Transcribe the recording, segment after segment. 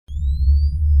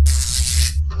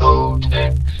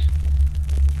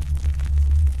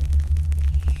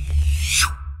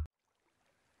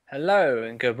Hello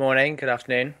and good morning, good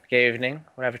afternoon, good evening,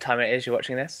 whatever time it is you're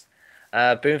watching this.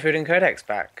 Boomfood and Codex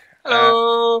back.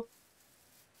 Hello.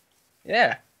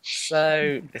 Yeah,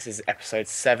 so this is episode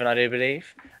 7, I do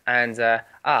believe. And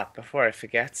before I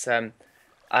forget,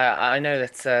 I know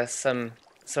that some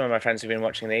of my friends who've been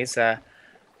watching these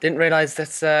didn't realize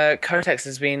that Codex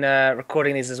has been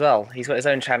recording these as well. He's got his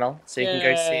own channel, so you can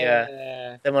go see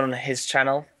Yeah. them on his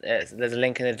channel. There's a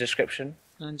link in the description.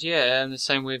 And yeah, and the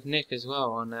same with Nick as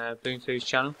well on Boomfood's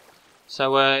channel.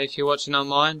 So if you're watching on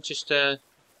mine, just head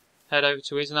over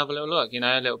to his and have a little look. You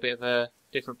know, a little bit of a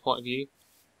different point of view.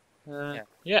 Yeah.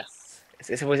 Yeah.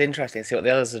 It's always interesting to see what the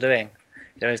others are doing.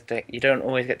 You don't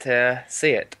always get to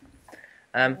see it.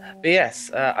 But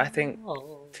yes, I think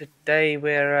Oh. today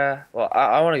we're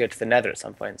I want to go to the Nether at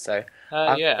some point, so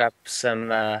I'll Yeah. grab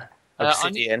some I need.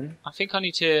 obsidian. I think I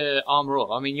need to armor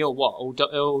up. I mean, you're what?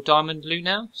 All diamond loot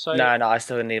now. So. No, I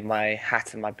still need my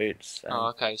hat and my boots. Oh,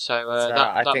 okay. So So that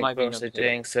I that think might we're be also another thing.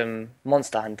 doing some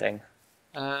monster hunting.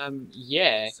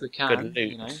 Yeah, if we Good can,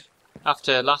 you know. loot.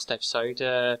 After last episode,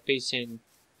 beating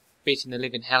the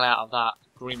living hell out of that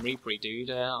Grim Reaper dude,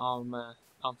 I'm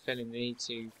feeling the need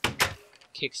to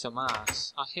kick some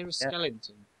ass. I hear a Yeah,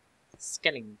 skeleton.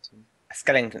 Skeleton.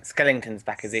 Skellington's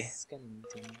back, is he?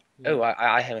 Skeleton. Yeah. Oh,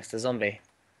 I hear Mr. Zombie.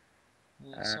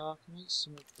 So I can make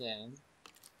some of them.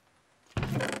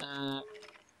 Oh,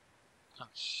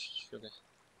 sugar.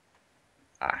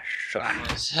 Sure.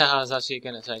 I was actually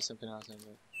going to say something else.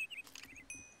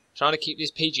 Trying to keep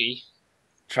this PG.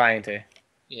 Trying to.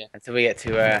 Yeah. Until we get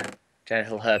to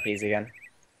genital herpes again.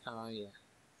 Oh, yeah.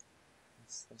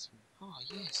 That's oh,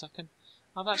 yes, I can.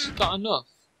 I've actually got enough.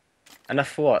 Enough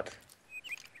for what?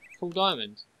 Full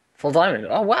diamond. Full diamond.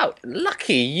 Oh wow,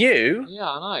 lucky you. Yeah,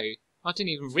 I know. I didn't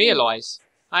even realise.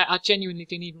 I genuinely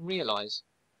didn't even realise.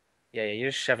 Yeah, you're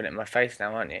just shoving it in my face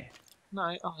now, aren't you?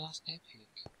 No, oh, that's epic.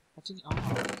 I didn't.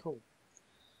 Oh, cool.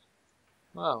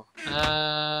 Well,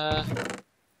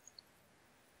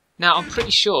 now I'm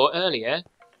pretty sure earlier,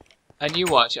 and you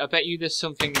watch. I bet you there's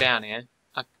something down here.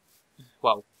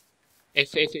 Well,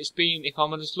 if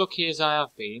I'm as lucky as I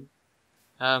have been,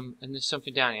 and there's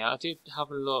something down here. I did have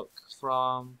a look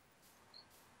from.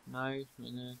 No,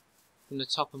 from the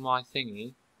top of my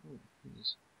thingy. Ooh,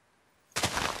 goodness.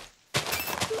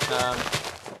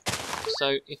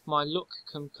 So if my luck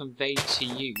can convey to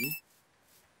you,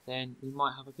 then we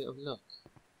might have a bit of luck.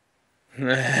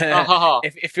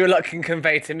 If your luck can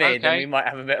convey to me, then we Okay. might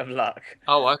have a bit of luck.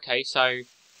 Oh, okay. So,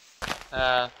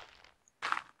 uh,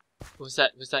 was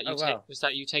that Oh wow, was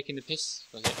that you taking the piss?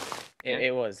 Was it? it, Yeah.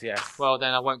 it was, yes. Well,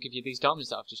 then I won't give you these diamonds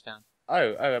that I've just found.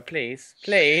 Please,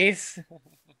 please.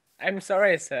 I'm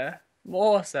sorry, sir.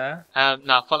 More, sir.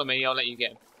 No, follow me. I'll let you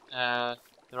get them.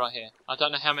 They're right here. I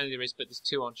don't know how many there is, but there's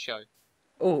 2 on show.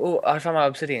 I found my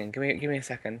obsidian. Give me a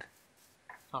second.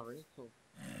 Oh, really? Cool.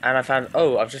 And I found.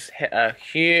 Oh, I've just hit a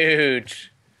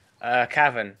huge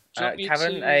cavern. Do you want me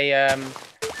Cavern, to?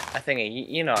 a thingy.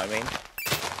 You know what I mean.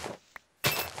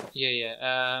 Yeah,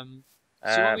 yeah.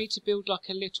 Do you want me to build like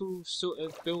a little sort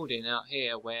of building out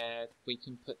here where we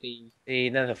can put The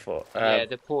nether fort. yeah,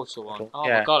 the portal on? Oh my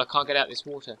yeah. god, I can't get out this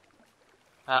water.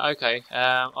 Okay,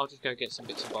 I'll just go get some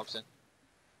bits and bobs then.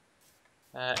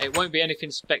 It won't be anything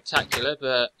spectacular,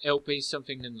 but it'll be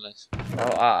something nonetheless.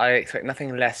 Oh, I expect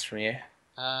nothing less from you.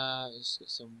 Let's get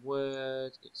some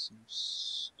wood, get some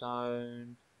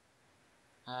stone.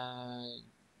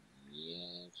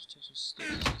 Yeah, just take some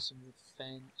sticks, get some wood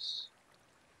fence.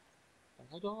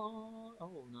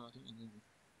 Oh no, I don't need them.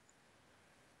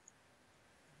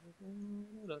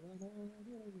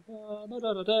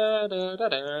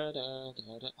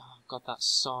 Oh god, that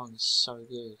song is so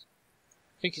good.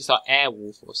 I think it's like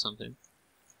Airwolf or something.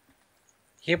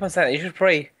 Keep on saying that. You should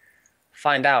probably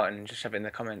find out and just shove it in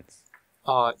the comments.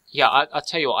 Oh yeah, I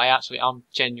tell you what, I'm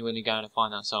genuinely going to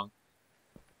find that song.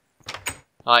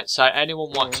 Like, so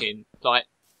anyone watching, like,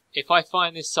 if I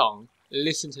find this song,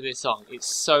 listen to this song. It's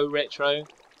so retro.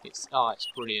 It's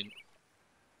brilliant.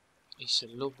 You should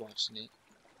love watching it.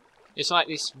 It's like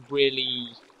this really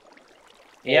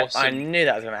Yep, awesome. I knew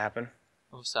that was going to happen.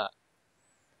 What's that?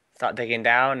 Start digging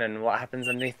down, and what happens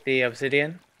underneath the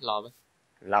obsidian? Lava.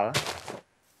 Lava.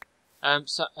 I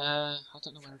don't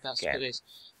know whereabouts to Yeah. put this.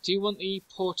 Do you want the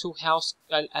portal house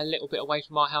a little bit away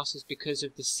from our houses because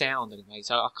of the sound anyway?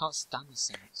 So I can't stand the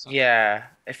sound. So Yeah,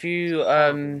 if you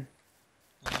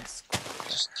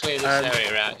just clear this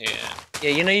area out here. yeah,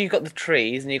 you know you've got the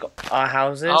trees and you've got our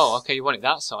houses. Oh, okay, you want it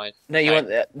that side. No, you want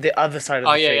the other side of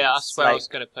the trees. Oh yeah, that's where I like- was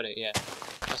going to put it, yeah.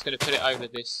 I was going to put it over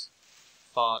this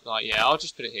far, like, yeah, I'll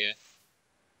just put it here.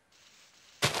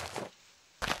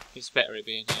 It's better it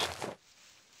being here.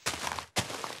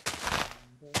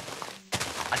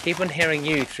 I keep on hearing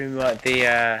you through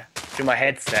through my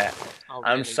headset. Oh,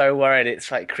 I'm really? so worried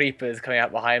it's like creepers coming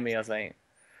up behind me or something.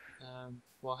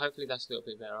 Well, hopefully that's a little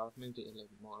bit better. I've moved it a little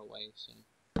bit more away, so.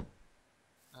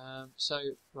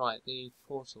 So, right, the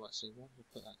portal actually, where did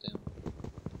I put that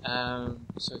down?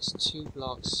 So it's 2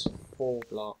 blocks, 4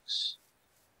 blocks,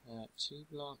 2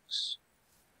 blocks,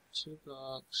 2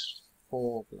 blocks,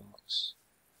 4 blocks.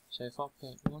 So if I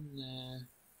put 1 there,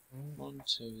 1,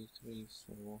 2, 3,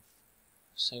 4.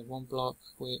 So 1 block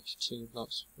width, 2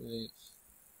 blocks width.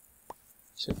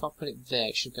 So if I put it there,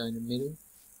 it should go in the middle.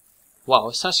 Wow,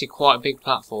 it's actually quite a big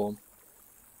platform.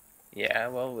 Yeah,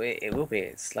 well, it will be.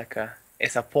 It's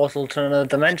a portal to another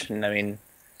dimension. I mean,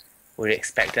 would you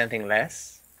expect anything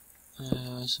less?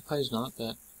 I suppose not,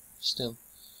 but still.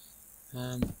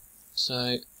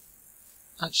 So,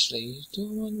 actually, do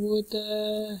I want wood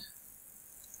there?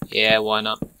 Yeah, why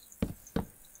not?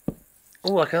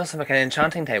 Oh, I can also make an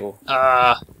enchanting table.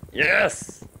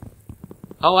 Yes!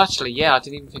 Oh, actually, yeah, I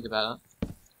didn't even think about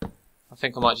that. I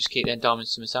think I might just keep them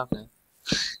diamonds to myself now.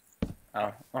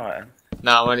 Oh, alright then.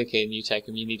 No, I'm only kidding. You take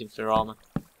them. You need them for armor.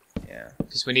 Yeah.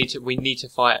 Because we need to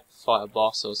fight a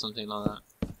boss or something like that.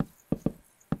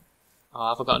 Oh,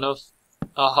 have I got enough?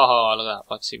 Oh, look at that,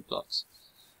 by 2 blocks.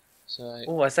 So.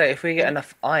 Oh, I say if we get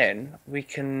enough iron, we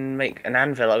can make an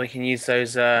anvil. Like we can use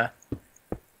those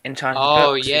enchanted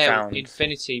books we Yeah, found.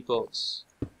 infinity books.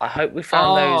 I hope we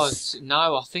found those.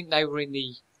 No, I think they were in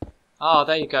the. Oh,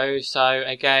 there you go. So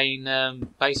again,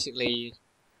 basically,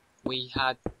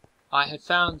 I had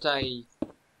found a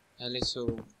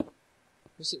little.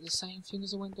 Was it the same thing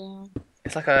as I went down?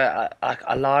 It's like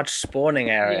a large spawning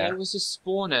area. Yeah, it was a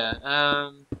spawner.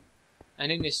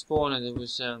 And in this spawner there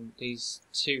was these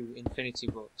 2 infinity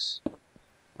books.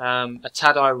 A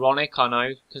tad ironic, I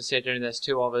know, considering there's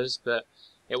 2 others, but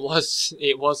it was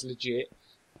legit.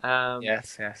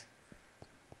 Yes.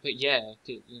 But yeah,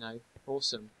 you know,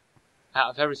 awesome.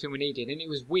 Out of everything we needed, and it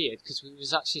was weird because we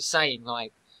was actually saying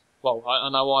like, well, I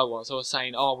know I was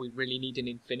saying, oh, we really need an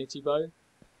infinity bow.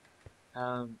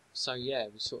 So yeah,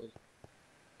 we sort of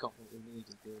got what we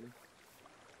needed really.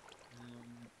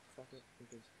 If I get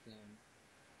rid of them,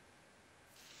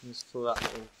 let's fill that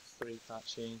little 3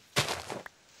 patch in.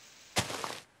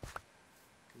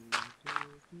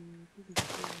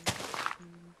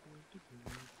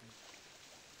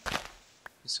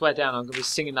 I swear down, I'm going to be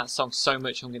singing that song so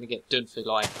much I'm going to get done for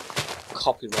like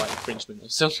copyright infringement or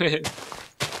something.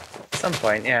 At some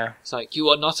point, yeah. It's like, you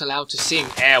are not allowed to sing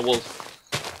Airwolf.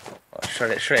 Well,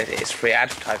 sure it's free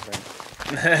advertisement.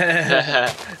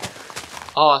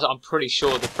 Oh, I'm pretty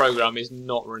sure the program is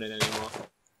not running anymore.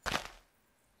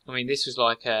 I mean, this was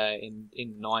like in the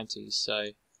 90s, so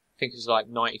I think it was like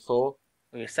 94.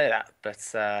 We say that, but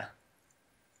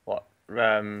what?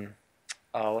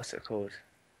 Oh, what's it called?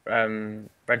 Red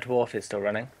Dwarf is still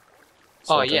running.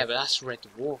 Oh yeah, but that's Red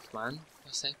Dwarf, man.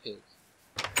 That's epic.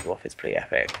 Dwarf is pretty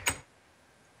epic.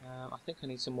 I think I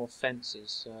need some more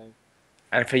fences, so.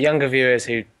 And for younger viewers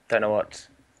who don't know what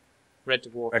Red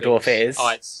Dwarf is, oh,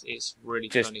 it's really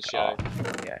funny show. Oh,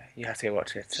 yeah, you have to go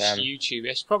watch it. It's YouTube.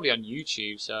 It's probably on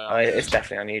YouTube, so. Oh, it's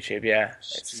definitely on YouTube. Yeah,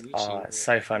 it's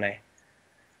so funny.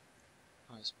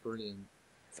 Oh, it's brilliant.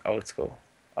 It's old school.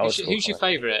 Who's your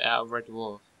favourite out of Red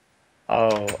Dwarf?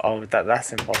 Oh,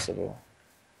 that's impossible.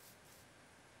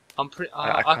 I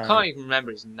can't even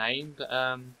remember his name, but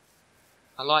I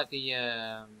like the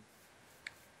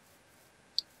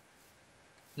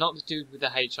not the dude with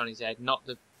the H on his head, not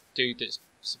the dude that's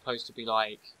supposed to be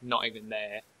like not even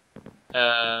there.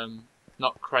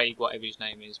 Not Craig, whatever his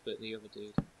name is, but the other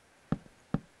dude.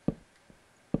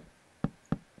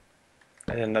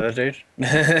 Another dude.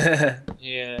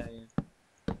 Yeah.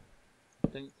 I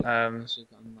think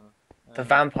the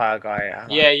vampire guy.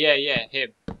 Yeah,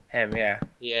 him. Him, yeah.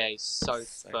 Yeah, he's so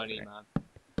funny, man.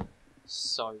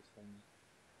 So funny.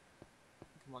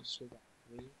 I might just leave that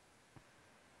 3.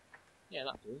 Yeah,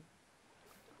 that'll do.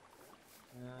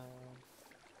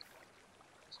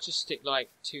 Let's just stick like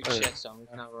 2 chests on. We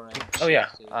can have our own. Oh yeah,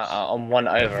 on 1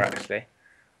 over actually.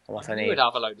 What I need. We would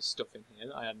have a load of stuff in here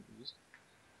that I hadn't used.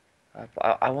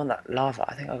 But I want that lava.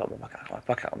 I think I got my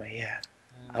bucket on me. Yeah.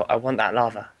 I want that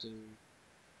lava. To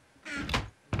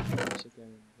go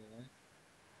in there.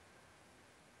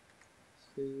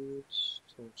 Food,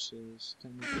 torches,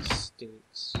 don't need the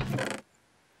sticks.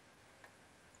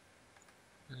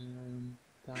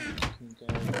 That can go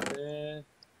there.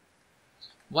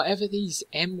 Whatever these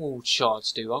emerald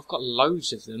shards do, I've got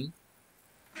loads of them.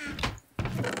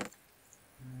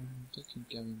 They can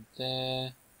go in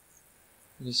there.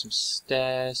 I need some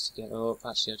stairs to get up.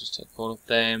 Actually, I'll just take all of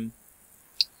them.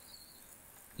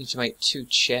 Need to make 2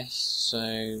 chests, so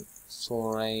if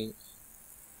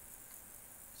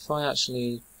I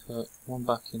actually put one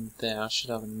back in there, I should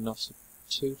have enough for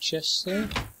 2 chests there.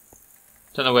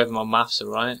 Don't know whether my maths are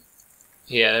right.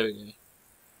 Yeah, there we go.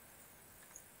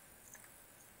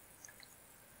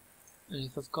 And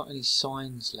if I've got any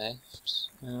signs left,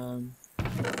 no.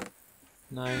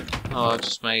 Oh, I'll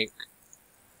just make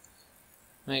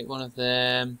one of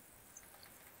them.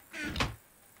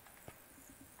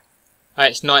 Oh,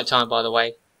 it's night time, by the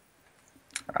way.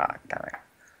 Ah, damn it.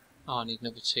 Oh, I need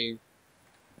another 2.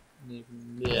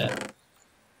 Yeah.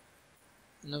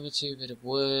 Another 2 bit of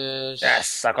wood.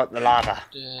 Yes, I got the lava.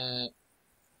 The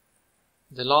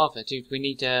lava, dude. We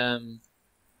need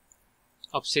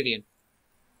obsidian.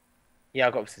 Yeah,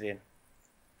 I got obsidian.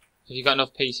 Have you got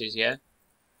enough pieces? Yeah.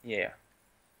 Yeah.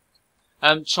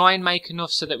 Try and make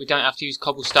enough so that we don't have to use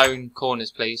cobblestone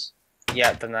corners, please. Yeah,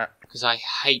 I've done that. Because I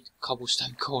hate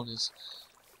cobblestone corners.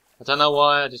 I don't know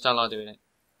why. I just don't like doing it.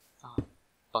 Oh,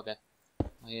 bugger.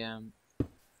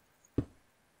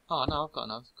 Oh no, I've got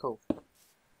enough. Cool.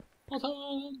 Well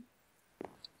done.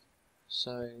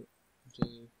 So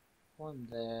do one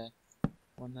there,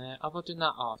 one there. Have I done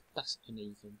that? Oh, that's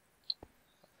uneven.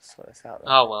 Sort this out.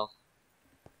 Oh well.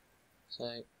 So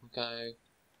we'll go.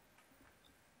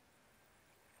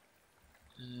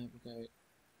 We'll go.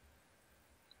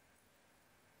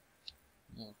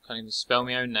 Oh, can't even spell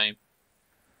my own name.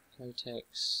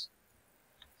 Coatex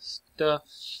stuff.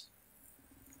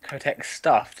 Coatex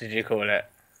stuff, did you call it?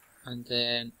 And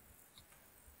then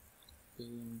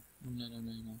boom.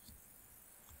 No.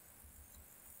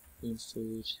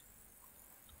 Boomfood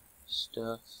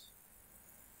stuff.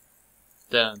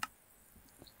 Done.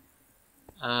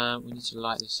 We need to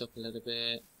light this up a little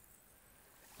bit.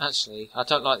 Actually, I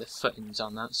don't like the footings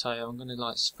on that, so I'm going to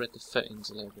like spread the footings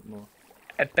a little bit more.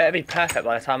 It better be perfect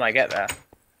by the time I get there.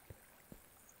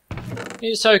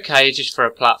 It's okay just for a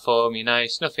platform, you know.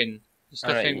 It's nothing. It's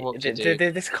nothing. What to do.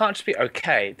 This can't just be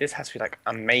okay. This has to be like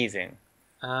amazing.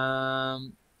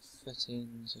 Footings.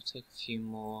 I'll take a few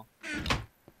more.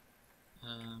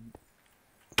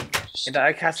 It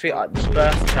has to be like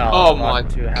versatile. Oh my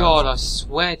god! I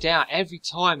swear down. Every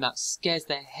time that scares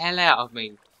the hell out of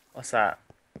me. What's that?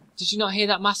 Did you not hear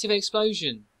that massive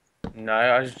explosion? No,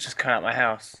 I was just coming out my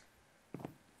house.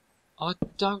 I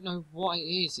don't know what it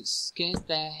is. It scares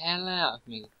the hell out of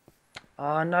me.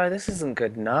 Oh no, this isn't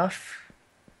good enough.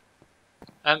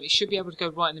 It should be able to go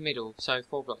right in the middle. So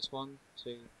 4 blocks. 1,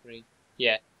 2, 3.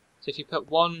 Yeah. So if you put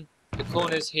the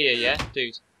corners here, yeah,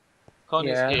 dude.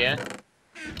 Corners here.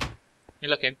 You're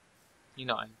looking. You're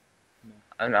not.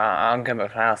 No. I'm going back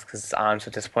to the house because I'm so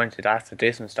disappointed. I have to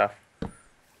do some stuff.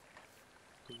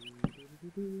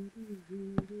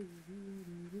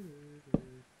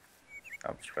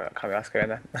 Oh, I can't be asked going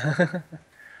there.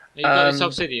 You got this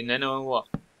obsidian then, or what?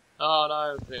 Oh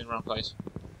no, put it in the wrong place.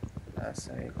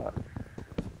 So you've got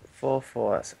 4,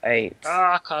 4, that's 8.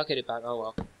 Ah, I can't get it back, oh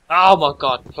well. Oh my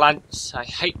god, plants. I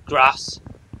hate grass.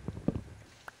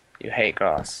 You hate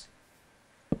grass.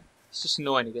 It's just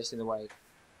annoying, it gets in the way.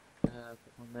 Put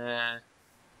one there.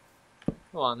 Put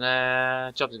one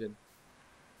there. Jobs are good.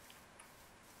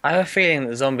 I have a feeling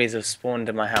that zombies have spawned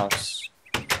in my house.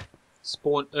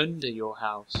 Spawn under your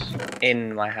house?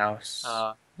 In my house.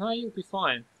 No, you'll be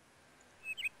fine.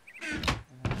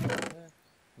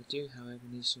 I do, however,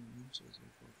 need some... 1, 2, 3,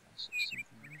 4, 5, 6,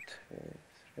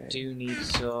 7, 8. Do need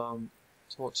some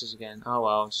torches again. Oh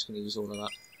well, I'm just going to use all of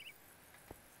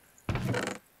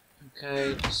that.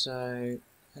 Okay, so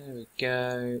there we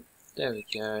go. There we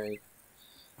go.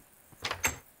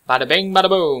 Bada bing, bada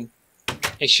boom.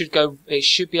 It should go. It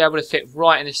should be able to fit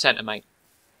right in the centre, mate.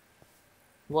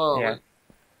 Whoa. Yeah.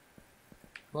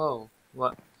 Whoa.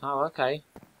 What? Oh, okay.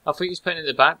 I thought you was putting it at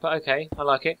the back, but okay, I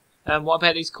like it. What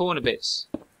about these corner bits?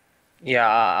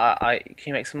 Yeah, can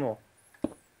you make some more?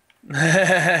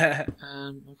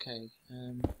 Okay.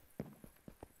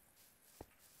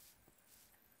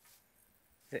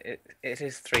 It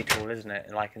is 3 tall, isn't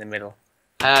it? Like in the middle.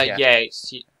 Yeah,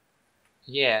 it's...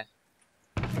 Yeah.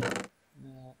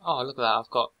 Oh, look at that,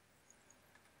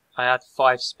 I had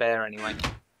 5 spare anyway.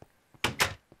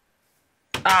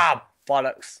 Ah,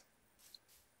 bollocks.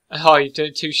 Oh, you're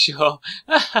doing too sure.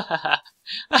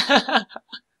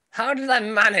 How did I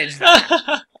manage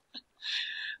that?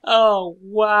 Oh,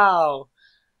 wow.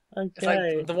 Okay. It's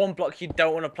like the one block you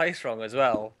don't want to place wrong as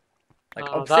well. Like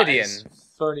oh, obsidian. That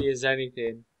is funny as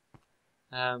anything.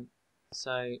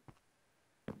 So,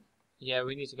 yeah,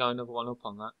 we need to go another one up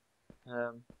on that.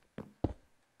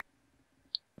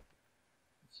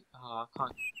 Oh, I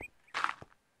can't.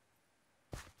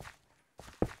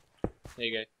 There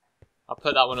you go. I'll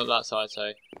put that one up that side,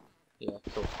 so Yeah,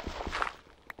 cool.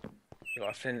 You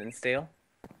got a flint and steel?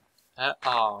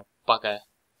 Oh, bugger.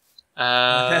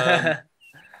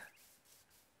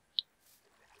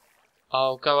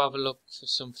 I'll go have a look for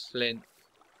some flint.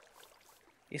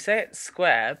 You say it's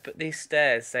square, but these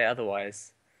stairs say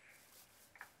otherwise.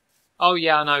 Oh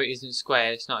yeah, I know it isn't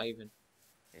square. It's not even.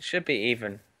 It should be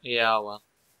even. Yeah, well.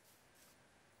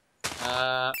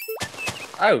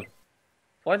 Oh!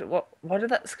 Why did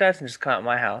that skeleton just come out of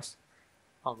my house?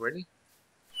 Oh really?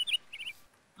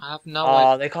 I have no Oh,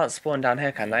 idea. they can't spawn down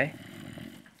here, can they?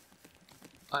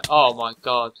 Oh my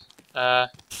god.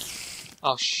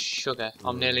 Oh sugar.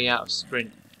 I'm nearly out of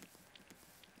sprint.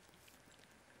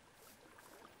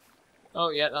 Oh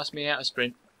yeah, that's me out of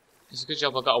sprint. It's a good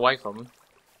job I got away from them.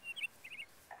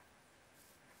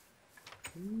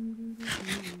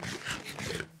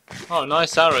 Oh,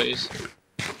 nice arrows.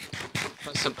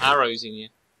 Got some arrows in you.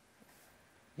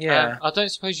 Yeah. I don't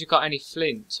suppose you got any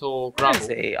flint or Where is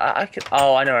gravel. he? I could.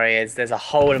 Oh, I know where he is. There's a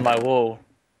hole in my wall.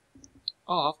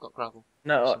 Oh, I've got gravel.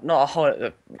 No, not a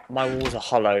hole. My walls are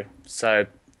hollow, so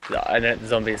I know the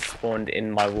zombies spawned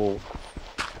in my wall.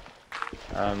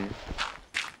 I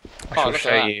shall look at show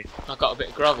that. you. I got a bit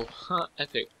of gravel.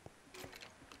 Epic.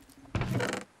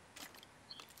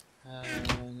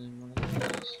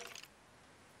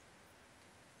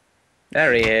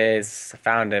 There he is. I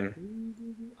found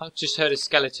him. I've just heard a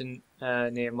skeleton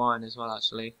near mine as well,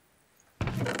 actually.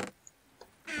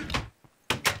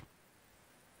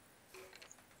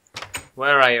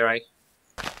 Where are you, Ray?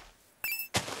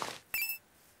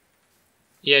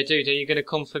 Yeah, dude, are you going to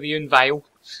come for the unveil?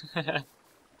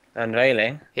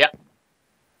 Unveiling. Yep.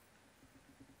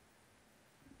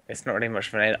 It's not really much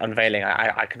of an unveiling.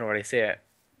 I can already see it.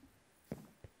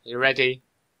 You ready?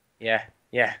 Yeah.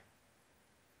 Yeah.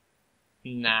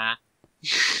 Nah.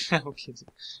 I'm kidding.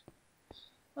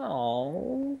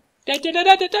 Oh. Da, da, da,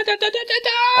 da, da, da, da, da, da.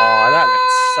 Oh, that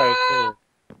looks so cool.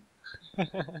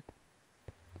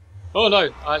 Oh no,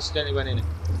 I accidentally went in it.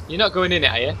 You're not going in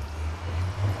it, are you?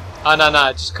 Oh no,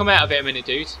 no, just come out of it a minute,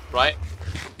 dude. Right?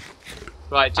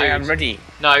 Right, dude. I am ready.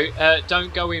 No,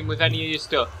 don't go in with any of your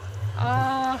stuff.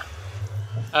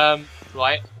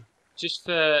 Right. Just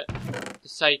for the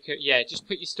sake of, yeah, just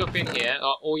put your stuff in here,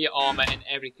 like all your armour and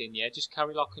everything, yeah? Just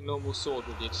carry like a normal sword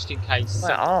with you, just in case.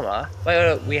 My armour?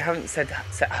 Wait, we haven't set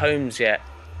homes yet.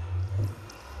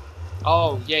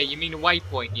 Oh, yeah, you mean a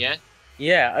waypoint, yeah?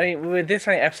 Yeah, I mean, we're this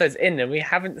many episodes in and we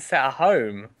haven't set a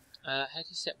home. How do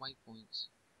you set waypoints?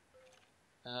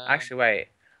 Actually, wait.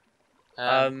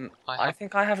 I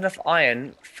think I have enough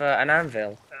iron for an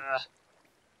anvil.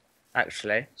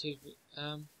 Actually. Dude,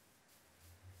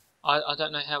 I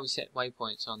don't know how we set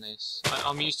waypoints on this.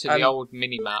 I'm used to the old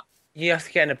mini-map. You have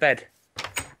to get in a bed.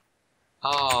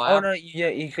 Oh, no,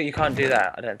 you can't do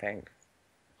that, I don't think.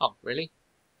 Oh, really?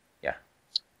 Yeah.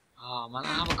 Oh, man,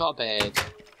 I haven't got a bed.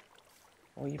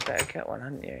 Well, you better get one,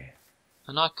 haven't you?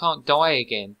 And I can't die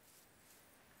again.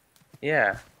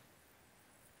 Yeah.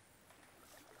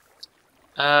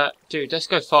 Dude, let's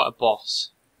go fight a boss.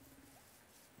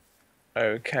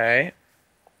 Okay.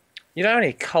 You don't have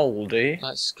any coal, do you?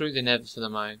 Like, screw the nether for the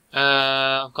moment.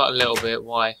 I've got a little bit,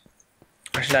 why?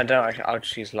 Actually, no, I don't. I'll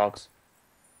just use logs.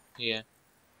 Yeah.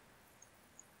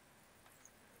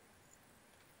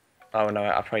 Oh, no,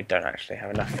 I probably don't actually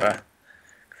have enough for...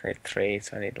 I need 3,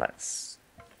 so I need, like...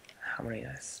 How many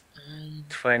is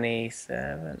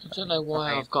 27. I don't know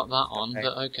why I've got that on, okay.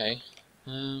 but okay.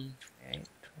 28,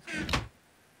 27.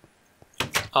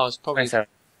 I was probably 27.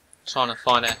 trying to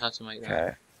find out how to make that.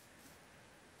 Okay.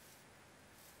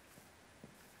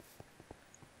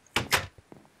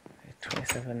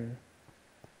 27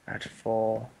 add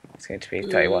 4. It's going to be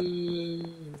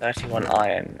 31. 31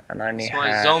 iron, and I only It's my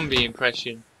have... zombie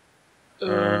impression.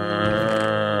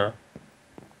 Oh.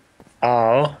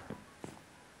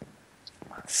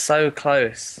 So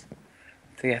close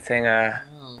to getting a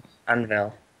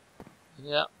anvil.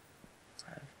 Yeah.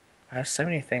 I have so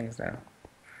many things now.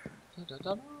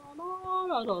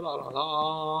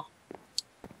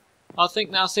 I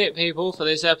think that's it, people, for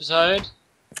this episode.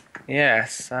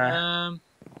 Yes.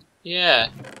 Yeah.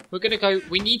 We're gonna go.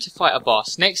 We need to fight a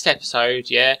boss. Next episode,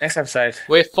 yeah. Next episode.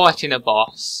 We're fighting a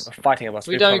boss. We're fighting a boss.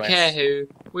 We don't care who.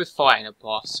 We're fighting a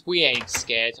boss. We ain't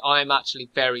scared. I am actually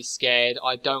very scared.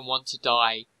 I don't want to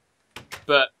die.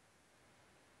 But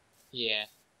yeah.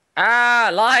 Ah,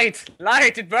 light!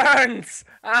 Light! It burns!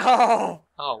 Ow!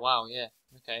 Oh wow, yeah.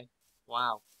 Okay.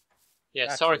 Wow. Yeah.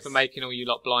 That sorry is- for making all you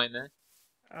lot blind there.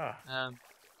 Oh.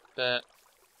 But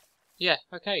yeah.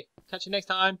 Okay. Catch you next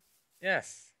time.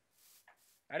 Yes.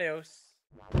 Adios.